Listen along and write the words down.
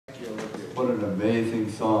What an amazing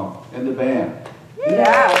song. And the band.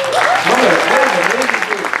 Yeah. What an amazing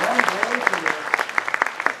group.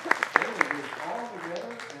 All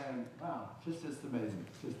together, and wow, just amazing.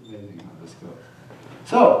 Just amazing how this goes.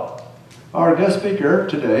 So, our guest speaker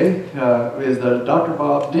today is Dr.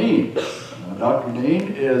 Bob Deen. Dr.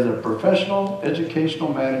 Deen is a professional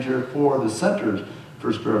educational manager for the Centers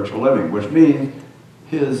for Spiritual Living, which means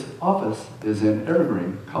his office is in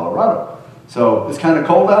Evergreen, Colorado. So it's kind of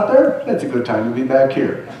cold out there. It's a good time to be back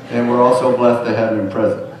here. And we're also blessed to have him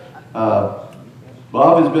present.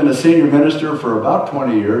 Bob has been a senior minister for about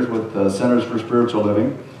 20 years with the Centers for Spiritual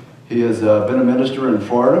Living. He has been a minister in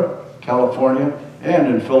Florida, California, and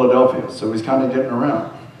in Philadelphia. So he's kind of getting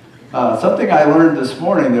around. Something I learned this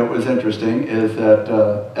morning that was interesting is that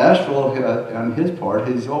Asheville, on his part,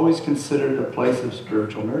 he's always considered a place of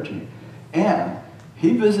spiritual nurturing. And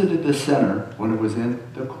he visited the center when it was in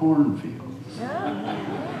the cornfields.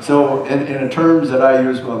 Yeah. So in terms that I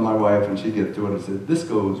use with my wife, and she gets to it, I said, this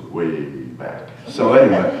goes way back. So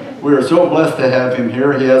anyway, we are so blessed to have him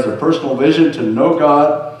here. He has a personal vision to know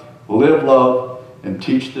God, live love, and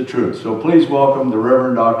teach the truth. So please welcome the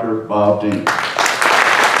Reverend Dr. Bob Deen.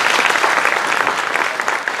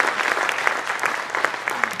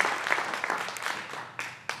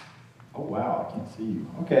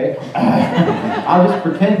 Okay, I'll just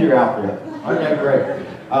pretend you're out there. Okay, great.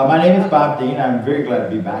 My name is Bob Deen. I'm very glad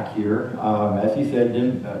to be back here. As he said,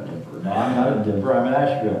 Denver. No, I'm not in Denver. I'm in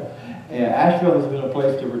Asheville. Asheville has been a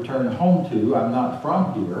place to return home to. I'm not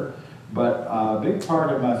from here, but a big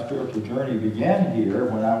part of my spiritual journey began here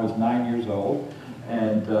when I was 9 years old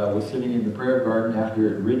and was sitting in the prayer garden out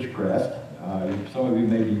here at Ridgecrest. Some of you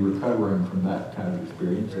may be recovering from that kind of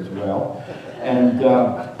experience as well. And,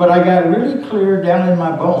 but I got really clear down in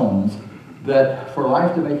my bones that for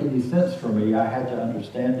life to make any sense for me, I had to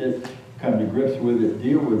understand it, come to grips with it,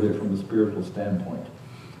 deal with it from a spiritual standpoint.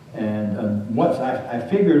 And once I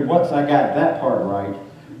figured once I got that part right,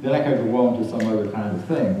 then I could go on to some other kind of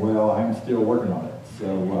thing. Well, I'm still working on it,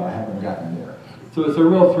 so I haven't gotten there. So it's a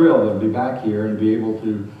real thrill to be back here and be able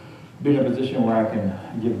to be in a position where I can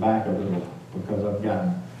give back a little, because I've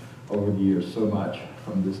gotten over the years so much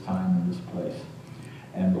from this time and this place.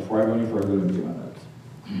 And before I go any further, let me get my notes.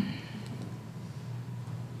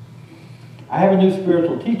 I have a new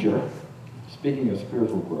spiritual teacher, speaking of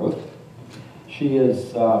spiritual growth. She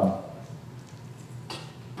is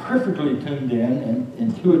perfectly tuned in and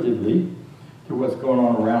intuitively to what's going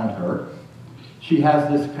on around her. She has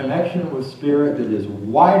this connection with spirit that is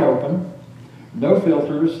wide open, no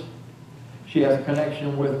filters. She has a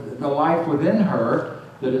connection with the life within her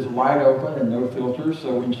that is wide open and no filters.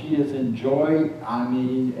 So when she is in joy, I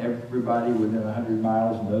mean everybody within 100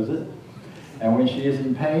 miles knows it. And when she is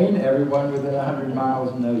in pain, everyone within 100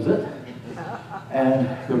 miles knows it. And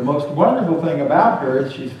the most wonderful thing about her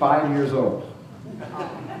is she's 5 years old.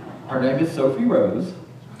 Her name is Sophie Rose,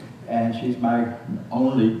 and she's my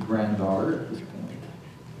only granddaughter at this point.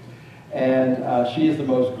 And she is the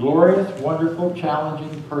most glorious, wonderful,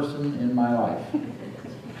 challenging person in my life.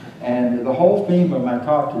 And the whole theme of my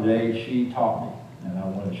talk today, she taught me, and I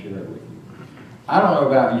want to share it with you. I don't know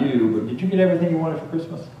about you, but did you get everything you wanted for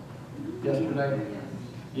Christmas yesterday?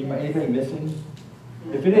 Anything missing?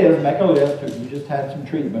 If it is, make a list, because you just had some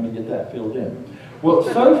treatment to get that filled in. Well,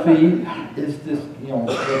 Sophie is this, you know,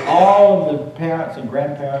 all of the parents and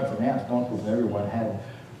grandparents and aunts and uncles and everyone had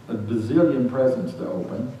a bazillion presents to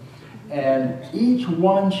open. And each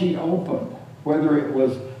one she opened, whether it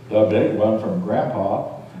was the big one from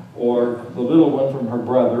Grandpa, or the little one from her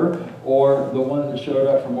brother, or the one that showed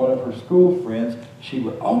up from one of her school friends, she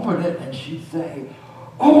would open it and she'd say,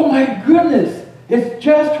 "Oh my goodness, it's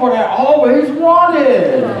just what I always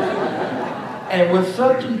wanted." And with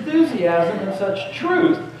such enthusiasm and such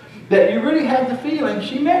truth that you really had the feeling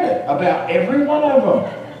she meant it about every one of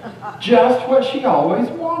them. Just what she always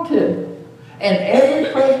wanted. And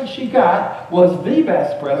every present she got was the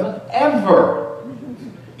best present ever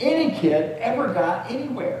any kid ever got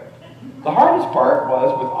anywhere. The hardest part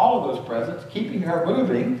was, with all of those presents, keeping her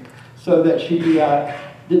moving so that she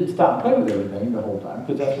didn't stop and play with everything the whole time,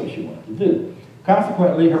 because that's what she wanted to do.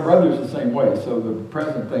 Consequently, her brother's the same way, so the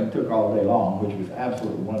present thing took all day long, which was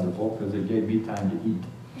absolutely wonderful, because it gave me time to eat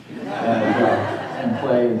and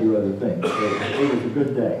play and do other things. So it was a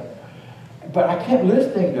good day. But I kept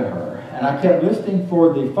listening to her, and I kept listening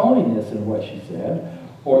for the phoniness in what she said,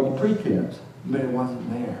 or the pretense, but it wasn't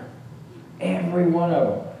there. Every one of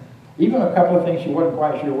them. Even a couple of things she wasn't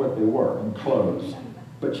quite sure what they were, and clothes.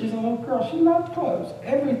 But she's a little girl, she loved clothes.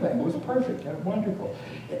 Everything was perfect and wonderful.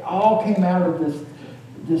 It all came out of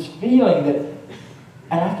this feeling that,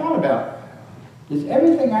 and I thought about, Is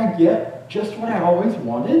everything I get just what I always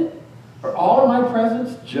wanted? Are all of my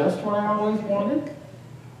presents just what I always wanted?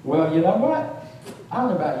 Well, you know what? I don't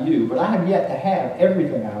know about you, but I have yet to have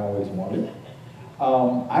everything I always wanted.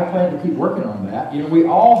 I plan to keep working on that. You know, we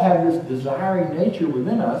all have this desiring nature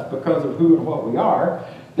within us because of who and what we are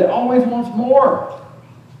that always wants more.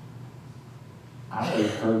 I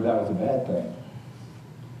always heard that was a bad thing.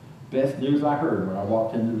 Best news I heard when I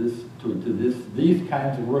walked into these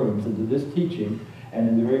kinds of rooms, into this teaching, and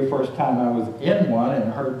in the very first time I was in one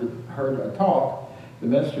and heard a talk, the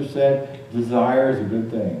minister said, desire is a good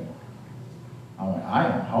thing. I went, I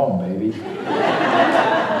am home, baby. You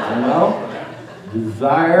know?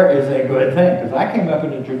 Desire is a good thing. Because I came up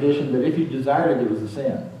in a tradition that if you desired it, it was a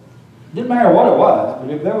sin. Didn't matter what it was,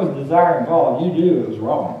 but if there was desire involved, you knew it was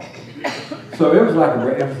wrong. So it was like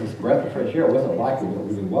it was this breath of fresh air. It wasn't like it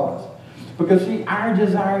really was. Because see, our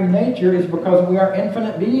desiring nature is because we are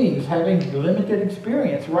infinite beings having limited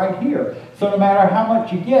experience right here. So no matter how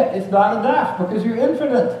much you get, it's not enough because you're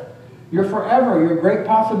infinite. You're forever. You're a great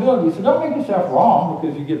possibility. So don't make yourself wrong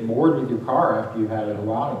because you get bored with your car after you've had it a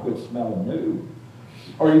while and quit smelling new.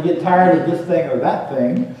 Or you get tired of this thing or that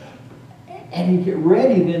thing. And you get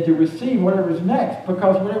ready then to receive whatever's next,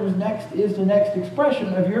 because whatever's next is the next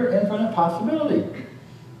expression of your infinite possibility.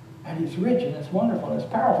 And it's rich and it's wonderful and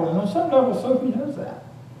it's powerful. And on some level, Sophie knows that.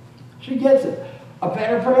 She gets it. A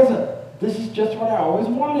better present. This is just what I always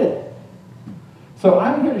wanted. So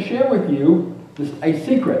I'm here to share with you a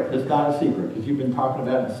secret that's not a secret, because you've been talking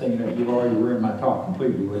about it and saying that you've already ruined my talk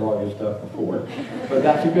completely with all your stuff before. But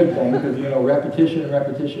that's a good thing, because, you know, repetition and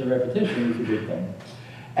repetition and repetition is a good thing.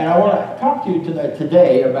 And I want to talk to you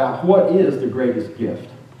today about what is the greatest gift.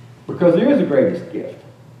 Because there is a greatest gift.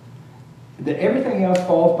 That everything else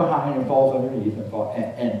falls behind and falls underneath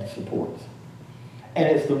and supports. And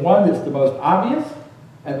it's the one that's the most obvious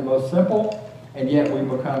and the most simple, and yet we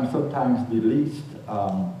become sometimes the least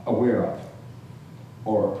aware of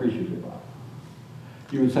or appreciative of.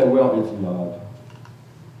 You would say, well, it's love.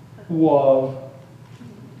 Love.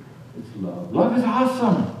 It's love. Love is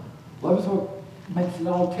awesome. Love is what makes it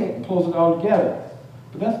all tick and pulls it all together.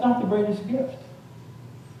 But that's not the greatest gift.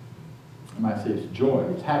 You might say it's joy,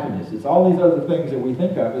 it's happiness, it's all these other things that we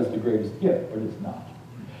think of as the greatest gift, but it's not.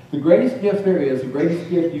 The greatest gift there is, the greatest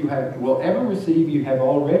gift you will ever receive, you have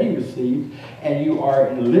already received, and you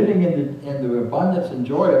are living in the abundance and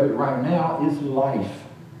joy of it right now, is life.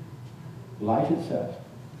 Life itself.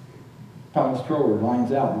 Thomas Troward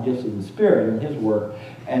lines out the gifts of the Spirit in his work,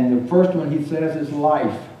 and the first one he says is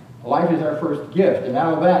life. Life is our first gift, and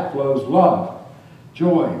out of that flows love,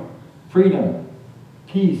 joy, freedom,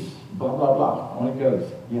 peace, blah, blah, blah. On it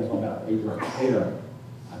goes. He has about eight of them.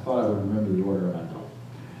 I thought I would remember the order, and I don't.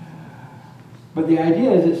 But the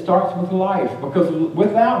idea is it starts with life, because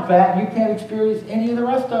without that, you can't experience any of the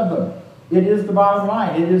rest of them. It is the bottom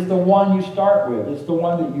line. It is the one you start with. It's the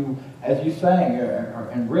one that you, as you sang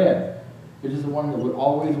and read, it is the one that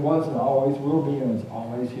always was and always will be and is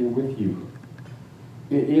always here with you.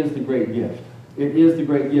 It is the great gift. It is the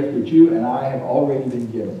great gift that you and I have already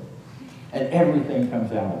been given. And everything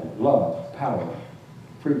comes out of it. Love, power,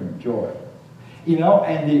 freedom, joy. You know,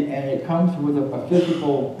 and it comes with a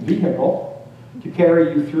physical vehicle to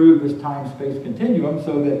carry you through this time-space continuum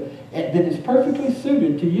so that is perfectly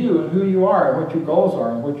suited to you and who you are and what your goals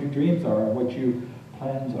are and what your dreams are and what your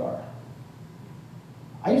plans are.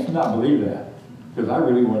 I used to not believe that because I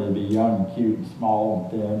really wanted to be young and cute and small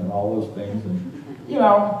and thin and all those things. And, you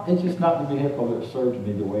know, it's just not the vehicle that served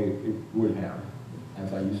me the way it would have,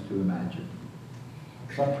 as I used to imagine.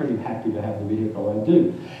 So I'm pretty happy to have the vehicle I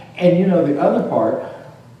do. And, you know, the other part,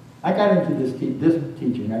 I got into this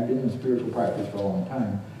teaching. I've been in spiritual practice for a long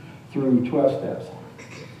time through 12 steps.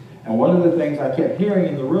 And one of the things I kept hearing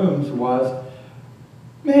in the rooms was,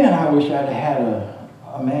 man, I wish I'd had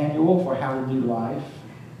a manual for how to do life.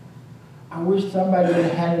 I wish somebody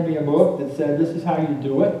had handed me a book that said, this is how you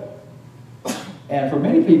do it. And for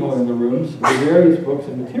many people in the rooms, the various books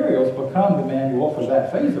and materials become the manual for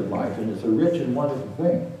that phase of life. And it's a rich and wonderful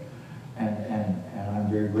thing. And I'm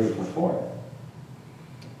very grateful for it.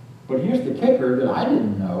 But here's the kicker that I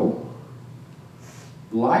didn't know.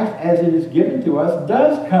 Life as it is given to us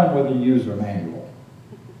does come with a user manual.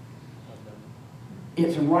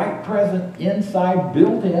 It's right present inside,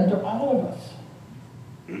 built into all of us.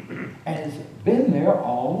 And it's been there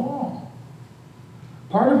all along.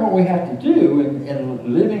 Part of what we have to do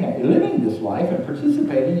in living this life and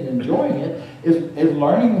participating and enjoying it is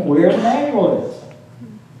learning where the manual is.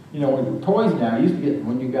 You know, with toys now, you used to get,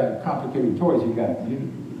 when you got complicated toys, you got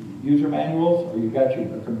user manuals, or you got your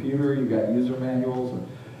computer, you got user manuals.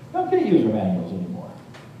 Don't get user manuals anymore.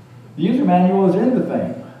 The user manual is in the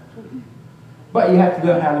thing. But you have to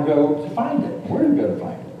know how to go to find it, where to go to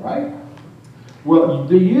find it, right? Well,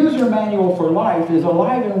 the user manual for life is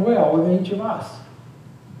alive and well within each of us.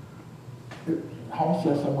 Paul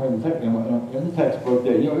says somewhere in the textbook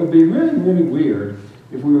that, it would be really, really weird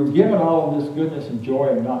if we were given all of this goodness and joy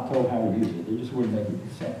and not told how to use it. It just wouldn't make any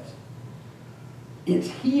sense. It's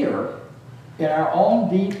here in our own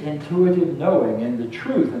deep intuitive knowing and the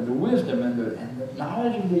truth and the wisdom and the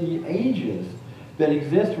knowledge of the ages that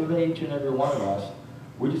exist within each and every one of us.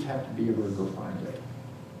 We just have to be able to go find it.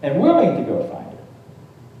 And willing to go find it.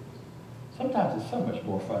 Sometimes it's so much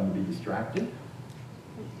more fun to be distracted.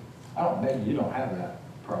 Maybe you don't have that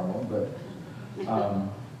problem, but,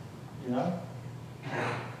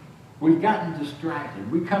 we've gotten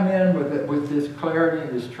distracted. We come in with this clarity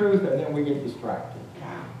and this truth, and then we get distracted.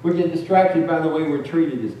 We get distracted by the way we're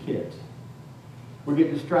treated as kids. We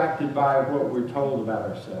get distracted by what we're told about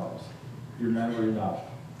ourselves. You're never enough.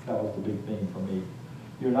 That was the big thing for me.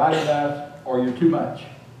 You're not enough, or you're too much.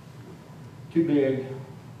 Too big,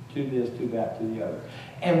 too this, too that, too the other.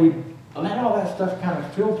 And we let all that stuff kind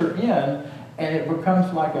of filter in, and it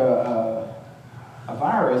becomes like a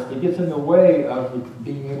virus that gets in the way of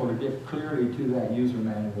being able to get clearly to that user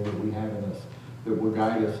manual that we have in us, that will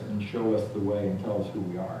guide us and show us the way and tell us who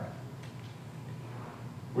we are.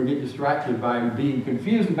 We get distracted by being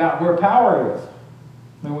confused about where power is.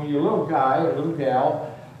 And when you're a little guy or a little gal,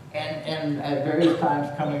 and at various times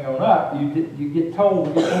coming on up, we get told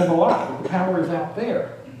a lot that the power is out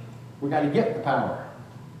there. We got to get the power.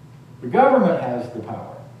 The government has the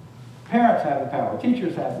power. Parents have the power.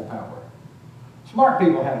 Teachers have the power. Smart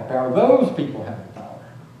people have the power. Those people have the power.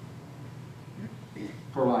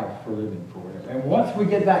 For life, for living, for whatever. And once we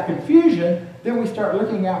get that confusion, then we start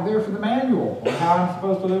looking out there for the manual on how I'm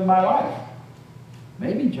supposed to live my life.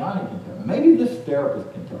 Maybe Johnny can tell me. Maybe this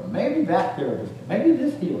therapist can tell me. Maybe that therapist can. Maybe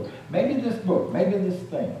this healer. Maybe this book. Maybe this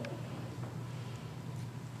thing.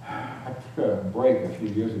 I took a break a few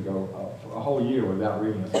years ago, a whole year without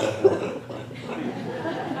reading a self-help book.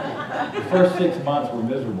 The first 6 months were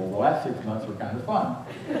miserable. The last 6 months were kind of fun.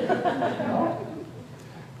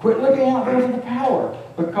 Quit looking out there for the power,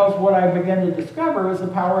 because what I began to discover is the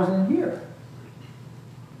power is in here.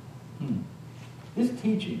 This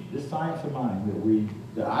teaching, this science of mind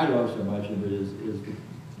that I love so much, and that is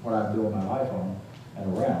what I build my life on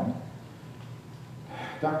and around.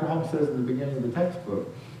 Dr. Holmes says in the beginning of the textbook,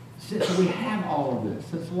 since we have all of this,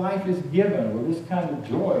 since life is given with this kind of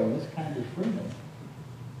joy and this kind of freedom,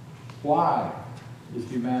 why is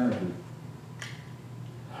humanity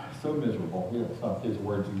so miserable? It's not his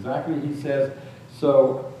words exactly. He says,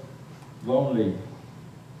 so lonely,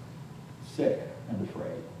 sick, and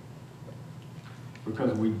afraid.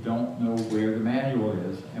 Because we don't know where the manual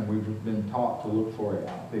is, and we've been taught to look for it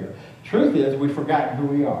out there. Truth is, we've forgotten who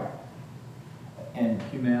we are. And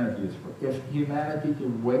humanity is, if humanity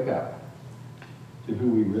could wake up to who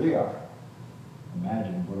we really are,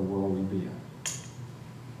 imagine what a world we'd be in.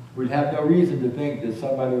 We'd have no reason to think that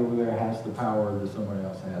somebody over there has the power that someone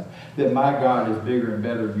else has. That my God is bigger and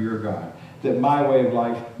better than your God. That my way of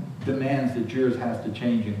life demands that yours has to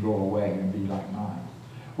change and go away and be like mine.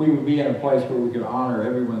 We would be in a place where we could honor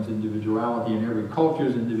everyone's individuality and every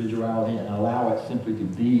culture's individuality and allow it simply to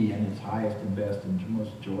be in its highest and best and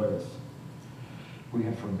most joyous. We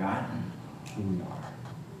have forgotten who we are.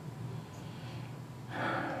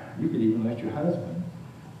 You could even let your husband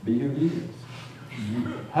be who he is.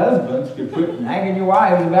 Husbands could quit nagging your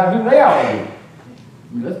wives about who they ought to be. I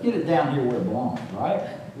mean, let's get it down here where it belongs,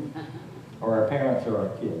 right? Or our parents or our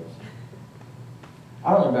kids.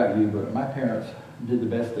 I don't know about you, but my parents did the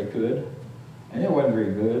best they could, and it wasn't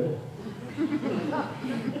very good.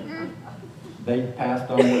 They passed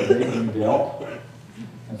on what they'd been dealt,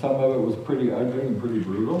 and some of it was pretty ugly and pretty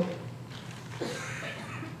brutal.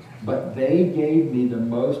 But they gave me the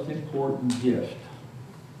most important gift,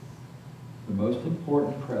 the most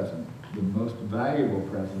important present, the most valuable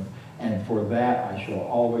present, and for that I shall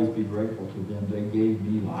always be grateful to them. They gave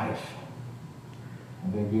me life,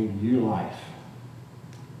 and they gave you life.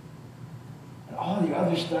 And all the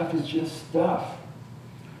other stuff is just stuff.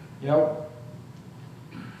 You know,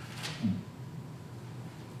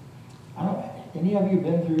 any of you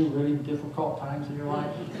been through really difficult times in your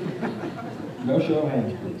life? No show of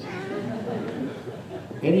hands, please.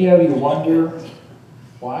 Any of you wonder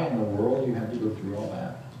why in the world you had to go through all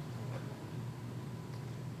that?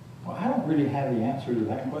 Well, I don't really have the answer to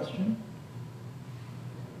that question.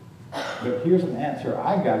 But here's an answer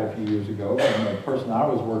I got a few years ago from a person I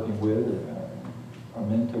was working with, a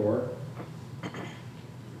mentor.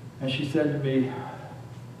 And she said to me,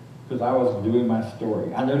 because I was doing my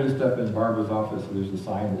story. I noticed up in Barbara's office there's a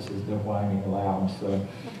sign that says no whining allowed, so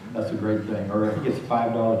that's a great thing. Or I think it's a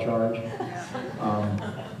 $5 charge.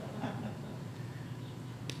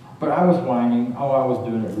 But I was whining. Oh, I was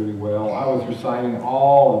doing it really well. I was reciting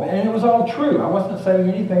all of it, and it was all true. I wasn't saying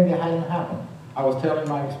anything that hadn't happened. I was telling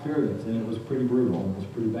my experience, and it was pretty brutal, and it was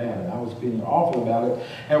pretty bad, and I was feeling awful about it,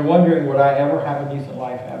 and wondering would I ever have a decent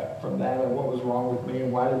life from that, and what was wrong with me,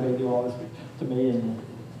 and why did they do all this to me in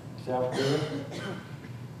South Korea?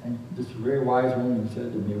 And this very wise woman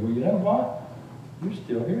said to me, well, you know what? You're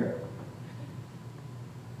still here.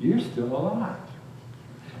 You're still alive.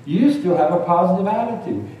 You still have a positive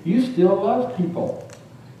attitude. You still love people.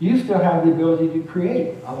 You still have the ability to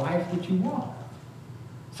create a life that you want.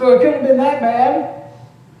 So it couldn't have been that bad,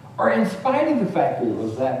 or in spite of the fact that it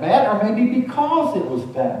was that bad, or maybe because it was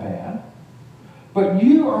that bad. But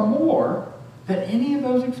you are more than any of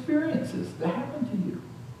those experiences that happened to you.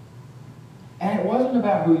 And it wasn't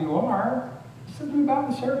about who you are, it's simply about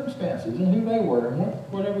the circumstances and who they were and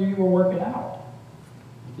whatever you were working out.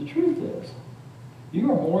 But the truth is, you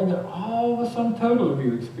are more than all the sum total of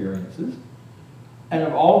your experiences and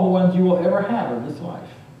of all the ones you will ever have in this life.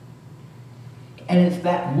 And it's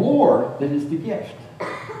that more that is the gift.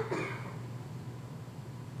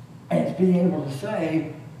 And it's being able to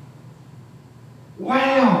say,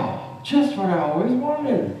 wow, just what I always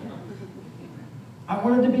wanted. I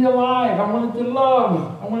wanted to be alive. I wanted to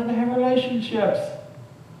love. I wanted to have relationships.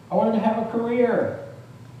 I wanted to have a career.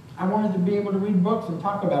 I wanted to be able to read books and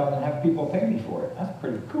talk about them and have people pay me for it. That's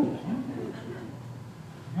pretty cool.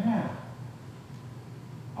 Yeah.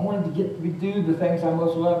 I wanted to get to do the things I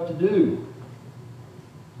most love to do.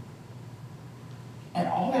 And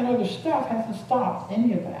all that other stuff hasn't stopped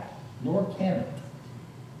any of that, nor can it.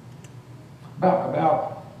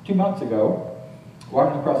 About 2 months ago,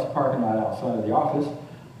 walking across the parking lot outside of the office,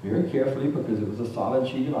 very carefully because it was a solid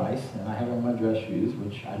sheet of ice, and I had on my dress shoes,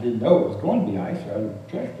 which I didn't know it was going to be ice, so I was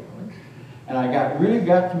dressed differently. And I really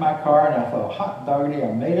got to my car, and I thought, hot doggity,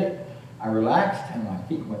 I made it. I relaxed, and my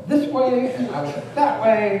feet went this way, and I went that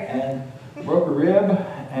way, and broke a rib,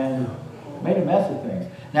 and made a mess of things.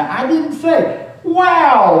 Now, I didn't say,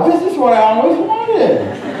 wow, this is what I always wanted.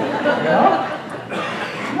 You know?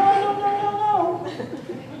 No.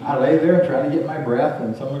 I lay there and tried to get my breath,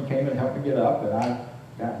 and someone came and helped me get up, and I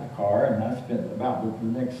got in the car, and I spent about the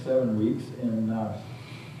next 7 weeks in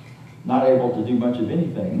not able to do much of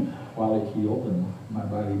anything while it healed and my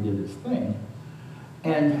body did its thing.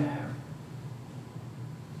 And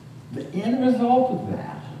the end result of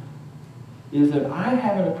that is that I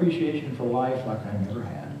have an appreciation for life like I never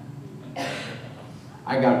had.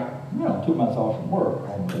 I got, 2 months off from work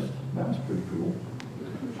almost. That was pretty cool.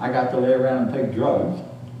 I got to lay around and take drugs.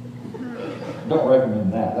 Don't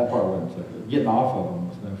recommend that. That part wasn't so good. Getting off of them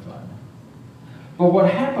was no fun. But what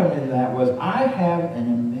happened in that was I have an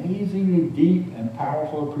amazingly deep and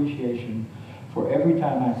powerful appreciation for every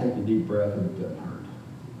time I take a deep breath and it doesn't hurt.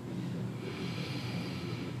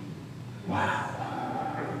 Wow.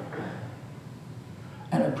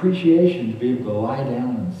 An appreciation to be able to lie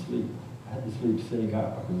down and sleep. I had to sleep sitting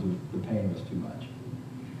up because the pain was too much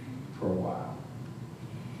for a while.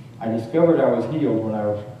 I discovered I was healed when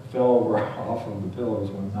I fell over off of the pillows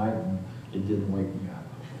one night and it didn't wake me up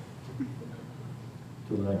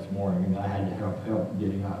till the next morning, and I had to help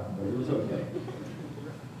getting up, but it was okay.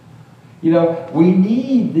 We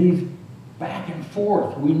need these back and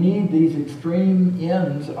forth. We need these extreme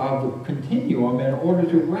ends of the continuum in order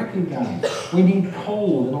to recognize. We need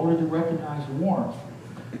cold in order to recognize warmth.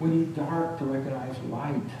 We need dark to recognize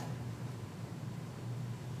light.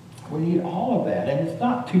 We need all of that, and it's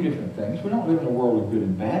not two different things. We don't live in a world of good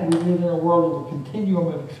and bad. We live in a world of a continuum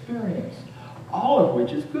of experience, all of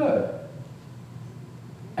which is good.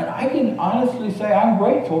 And I can honestly say I'm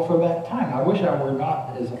grateful for that time. I wish I were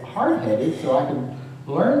not as hard-headed so I could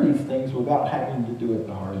learn these things without having to do it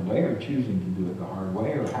the hard way or choosing to do it the hard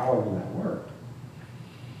way or however that worked.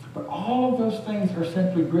 But all of those things are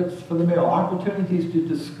simply grits for the mill, opportunities to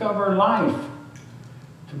discover life,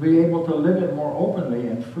 to be able to live it more openly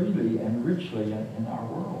and freely and richly in our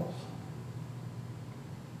worlds.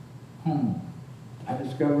 I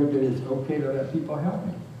discovered that it's okay to let people help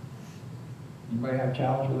me. Anybody have a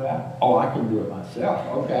challenge with that? Oh, I can do it myself.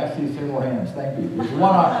 Okay, I see several hands. Thank you. There's two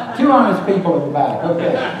honest people in the back.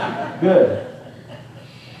 Okay, good.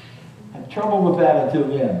 I had trouble with that until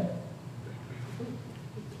then.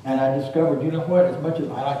 And I discovered, you know what? As much as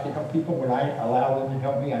I like to help people, when I allow them to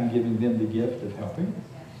help me, I'm giving them the gift of helping.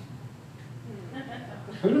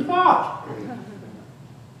 Who'd have thought?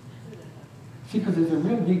 See, because there's a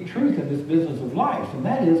real deep truth in this business of life, and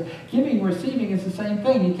that is giving and receiving is the same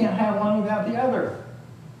thing. You can't have one without the other.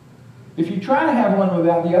 If you try to have one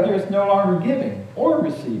without the other, it's no longer giving or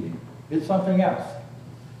receiving. It's something else.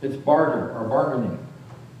 It's barter or bargaining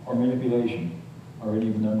or manipulation or any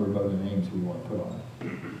number of other names we want to put on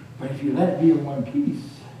it. But if you let it be in one piece,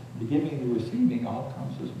 the giving and the receiving all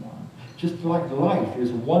comes as one. Just like life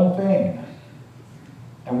is one thing.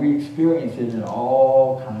 And we experience it in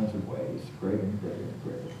all kinds of ways, greater and greater and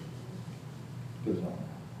greater. Goes on.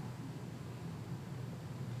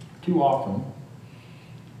 Too often,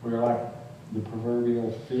 we're like the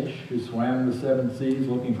proverbial fish who swam the 7 seas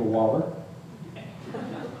looking for water.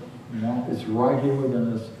 You know, it's right here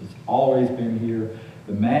within us. It's always been here.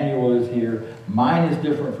 The manual is here. Mine is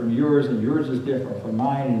different from yours, and yours is different from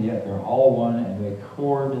mine, and yet they're all one, and they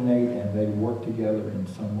coordinate, and they work together in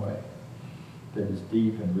some way that is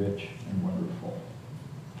deep and rich and wonderful.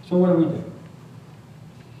 So what do?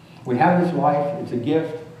 We have this life. It's a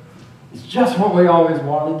gift. It's just what we always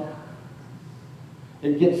wanted.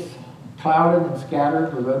 It gets clouded and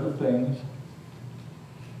scattered with other things.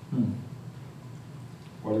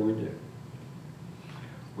 What do?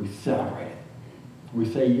 We celebrate it. We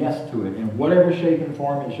say yes to it in whatever shape and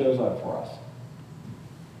form it shows up for us.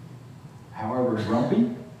 However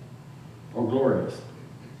grumpy or glorious.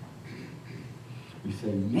 We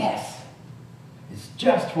say, yes, it's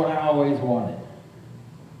just what I always wanted.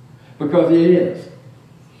 Because it is.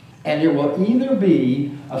 And it will either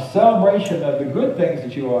be a celebration of the good things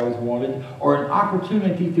that you always wanted or an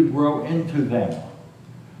opportunity to grow into them.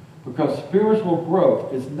 Because spiritual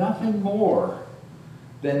growth is nothing more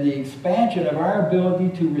than the expansion of our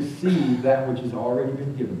ability to receive that which has already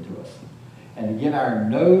been given to us. And to get our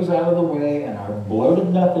nose out of the way and our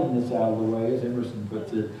bloated nothingness out of the way, as Emerson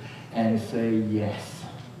puts it, and say yes.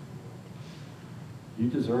 You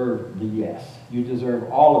deserve the yes. You deserve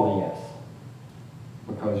all of the yes.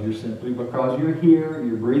 Because you're here,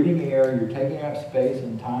 you're breathing air, you're taking up space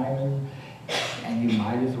and time, and you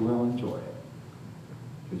might as well enjoy it.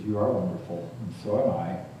 Because you are wonderful, and so am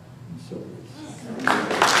I, and so is.